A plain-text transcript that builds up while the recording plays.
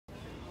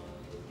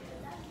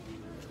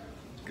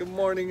Good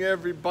morning,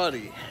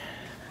 everybody.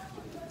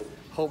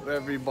 Hope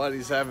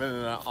everybody's having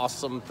an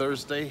awesome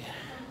Thursday.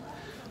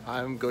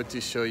 I'm going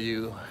to show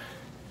you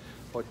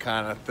what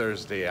kind of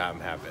Thursday I'm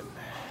having.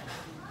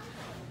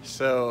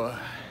 So,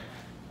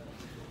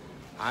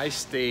 I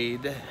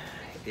stayed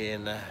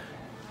in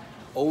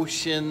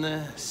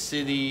Ocean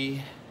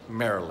City,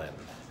 Maryland.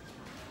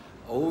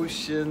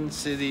 Ocean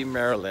City,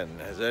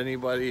 Maryland. Has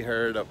anybody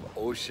heard of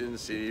Ocean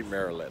City,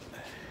 Maryland?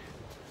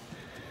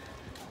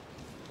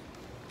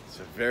 It's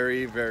a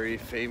very, very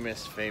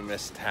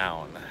famous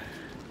town.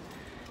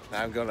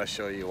 And I'm gonna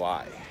show you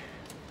why.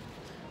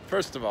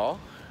 First of all,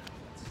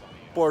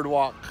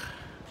 Boardwalk.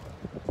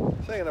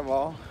 Second of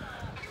all,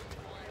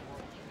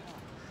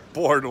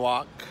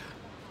 Boardwalk.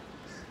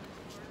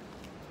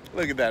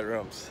 Look at that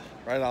rooms,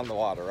 right on the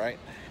water, right?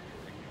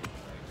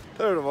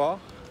 Third of all,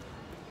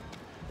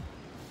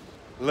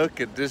 look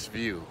at this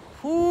view.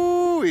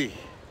 Whoo-wee.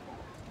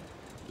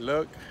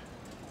 Look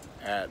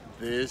at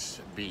this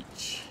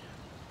beach.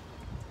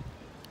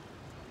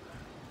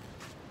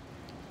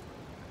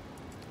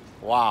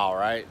 Wow,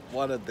 right?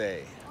 What a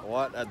day.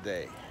 What a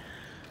day.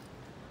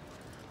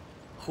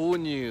 Who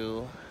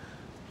knew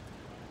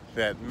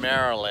that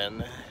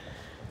Maryland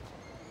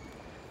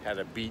had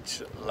a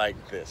beach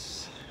like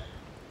this?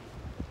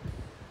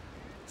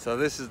 So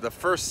this is the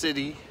first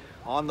city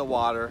on the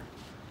water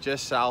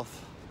just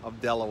south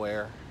of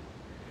Delaware.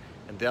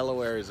 And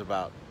Delaware is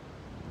about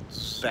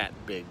that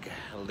big,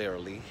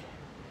 literally.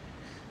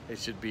 It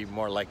should be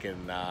more like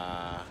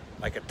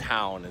like a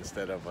town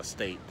instead of a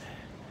state.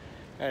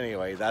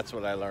 Anyway, that's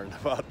what I learned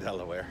about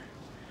Delaware.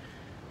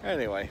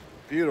 Anyway,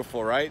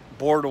 beautiful, right?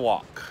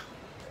 Boardwalk.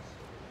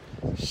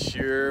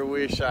 Sure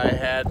wish I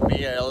had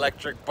me an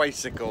electric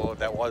bicycle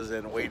that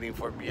wasn't waiting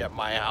for me at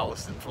my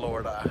house in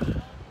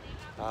Florida.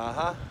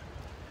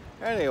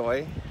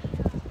 Anyway,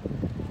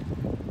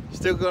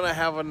 still gonna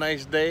have a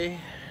nice day.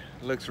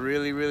 Looks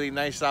really, really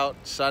nice out,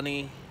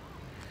 sunny.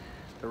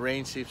 The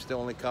rain seems to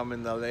only come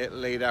in the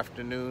late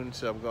afternoon,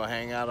 so I'm gonna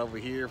hang out over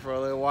here for a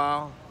little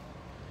while.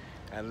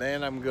 And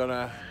then I'm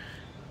gonna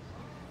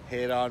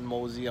head on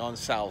mosey on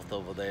south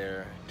over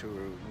there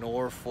to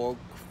Norfolk,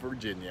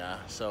 Virginia.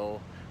 So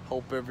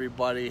hope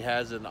everybody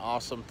has an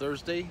awesome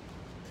Thursday.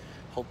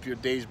 Hope your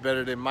day's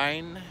better than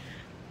mine.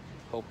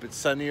 Hope it's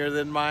sunnier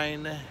than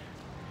mine.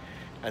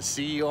 And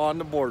see you on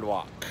the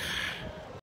boardwalk.